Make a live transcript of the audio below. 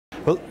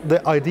Well,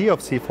 the idea of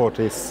C40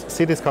 is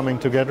cities coming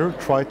together,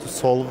 try to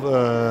solve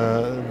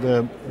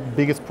the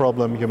biggest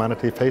problem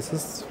humanity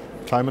faces,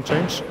 climate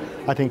change.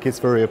 I think it's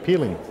very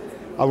appealing.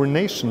 Our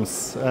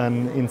nations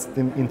and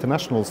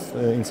international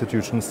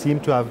institutions seem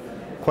to have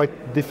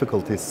quite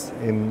difficulties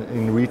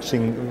in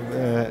reaching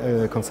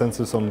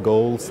consensus on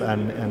goals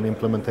and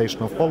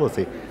implementation of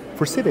policy.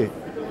 For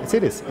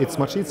cities, it's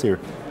much easier.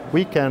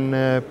 We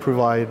can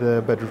provide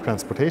better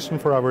transportation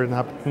for our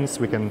inhabitants,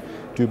 we can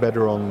do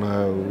better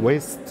on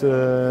waste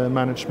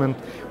management,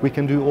 we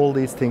can do all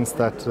these things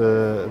that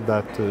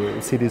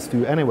cities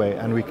do anyway,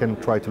 and we can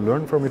try to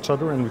learn from each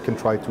other and we can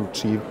try to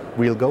achieve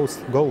real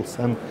goals.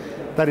 And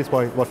that is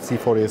what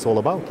C40 is all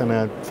about.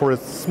 And for a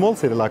small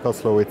city like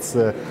Oslo, it's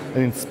an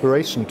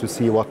inspiration to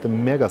see what the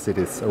mega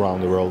cities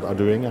around the world are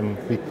doing, and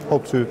we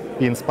hope to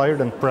be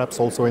inspired and perhaps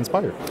also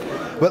inspired.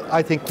 Well,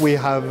 I think we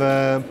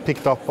have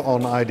picked up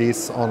on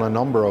ideas on a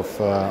number of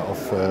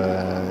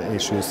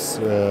issues.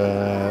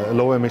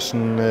 Low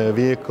emission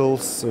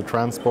vehicles,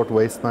 transport,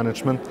 waste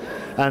management.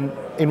 And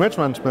in waste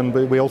management,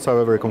 we also have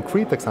a very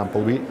concrete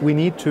example. We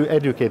need to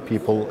educate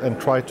people and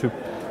try to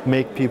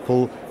make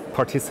people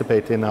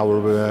participate in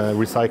our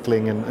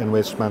recycling and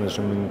waste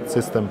management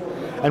system.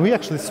 And we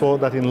actually saw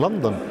that in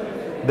London.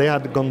 They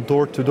had gone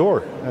door to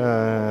door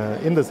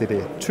in the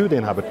city to the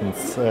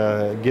inhabitants,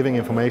 giving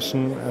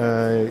information,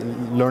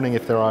 learning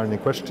if there are any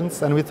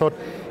questions. And we thought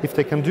if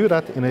they can do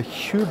that in a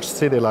huge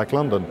city like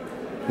London,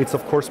 it's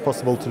of course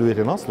possible to do it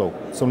in Oslo.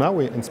 So now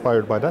we're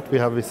inspired by that. We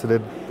have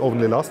visited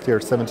only last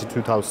year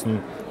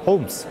 72,000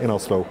 homes in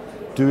Oslo,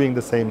 doing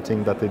the same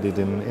thing that they did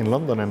in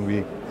London, and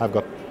we have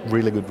got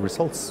really good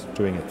results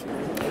doing it.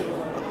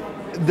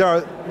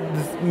 The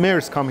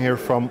mayors come here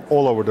from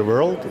all over the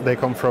world. They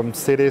come from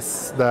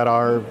cities that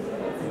are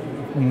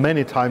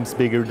many times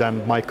bigger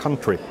than my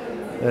country.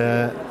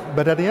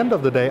 But at the end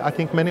of the day, I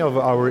think many of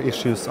our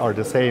issues are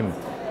the same.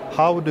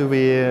 How do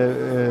we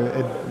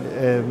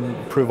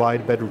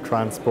provide better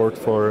transport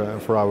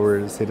for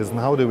our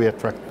citizens? How do we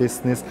attract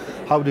business?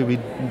 How do we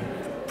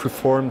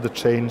perform the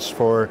change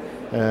for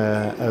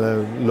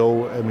a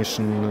low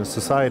emission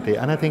society?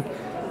 And I think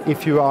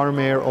if you are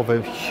mayor of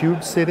a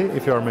huge city,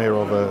 if you are mayor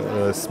of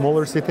a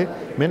smaller city,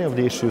 many of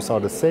the issues are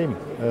the same,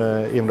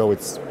 even though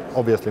it's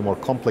obviously more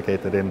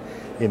complicated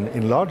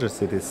in larger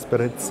cities.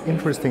 But it's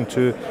interesting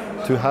to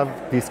have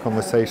these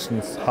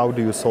conversations. How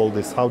do you solve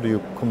this? How do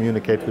you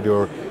communicate with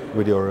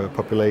your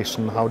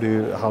population? How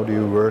do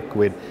you work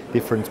with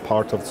different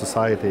parts of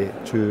society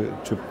to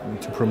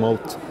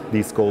promote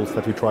these goals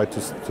that we try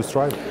to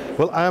strive?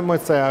 Well, I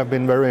must say I've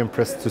been very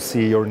impressed to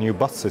see your new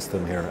bus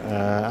system here,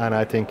 and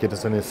I think it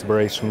is an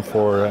inspiration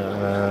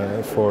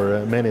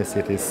for many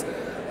cities.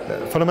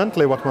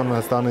 Fundamentally, what one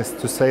has done is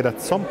to say that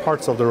some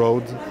parts of the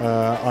road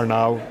are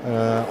now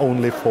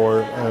only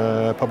for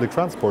public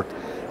transport,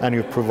 and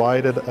you've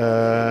provided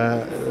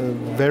a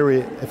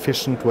very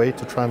efficient way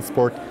to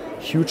transport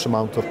huge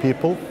amount of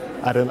people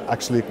at an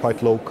actually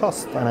quite low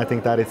cost. And I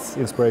think that is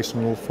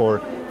inspirational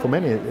for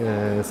many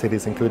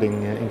cities,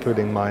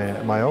 including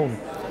my own.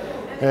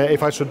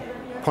 If I should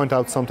point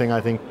out something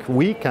I think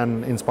we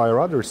can inspire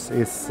others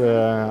is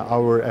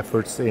our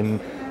efforts in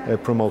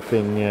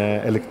promoting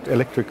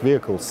electric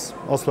vehicles.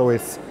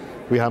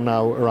 We have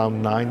now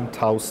around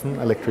 9,000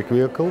 electric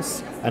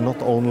vehicles, and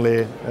not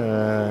only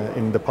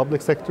in the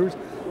public sectors,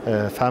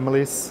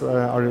 families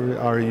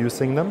are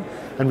using them,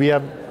 and we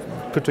have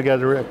put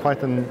together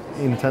quite an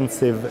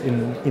intensive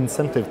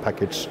incentive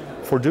package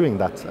for doing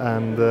that.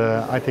 And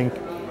I think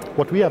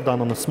what we have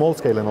done on a small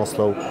scale in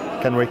Oslo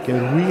can make a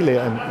really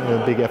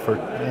big effort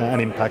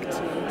and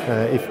impact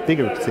if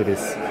bigger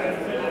cities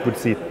would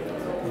see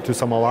to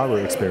some of our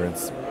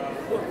experience.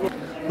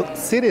 But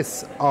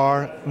cities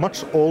are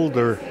much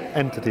older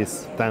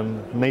entities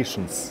than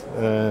nations.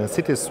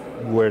 Cities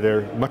were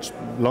there much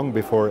long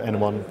before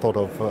anyone thought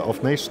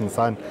of nations,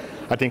 and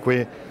I think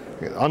we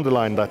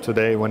underlined that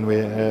today when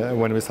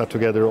we sat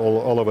together,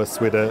 all of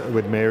us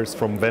with mayors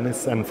from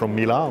Venice and from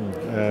Milan,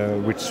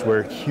 which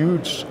were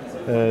huge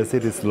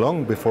cities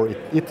long before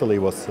Italy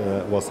was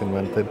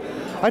invented.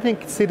 I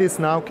think cities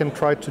now can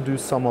try to do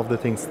some of the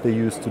things they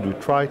used to do,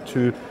 try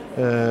to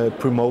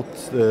promote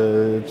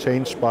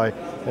change by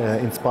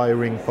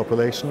inspiring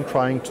population,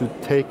 trying to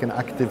take an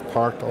active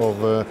part of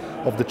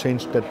the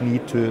change that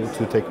need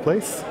to take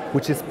place,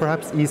 which is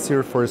perhaps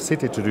easier for a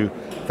city to do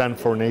than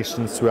for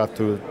nations who have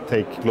to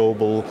take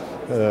global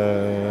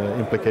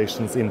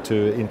implications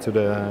into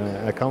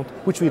the account,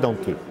 which we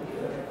don't do.